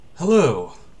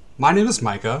Hello, my name is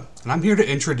Micah, and I'm here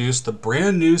to introduce the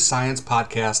brand new science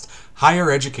podcast,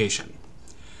 Higher Education.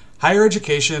 Higher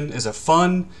Education is a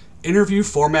fun, interview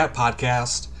format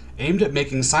podcast aimed at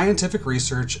making scientific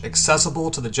research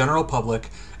accessible to the general public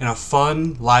in a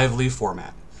fun, lively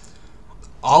format.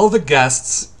 All of the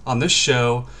guests on this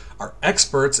show are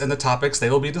experts in the topics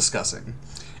they will be discussing.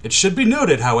 It should be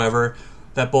noted, however,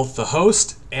 that both the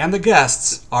host and the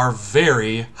guests are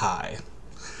very high.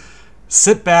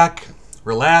 Sit back,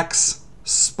 relax,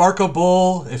 spark a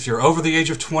bowl if you're over the age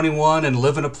of 21 and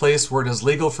live in a place where it is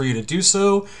legal for you to do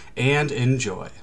so, and enjoy.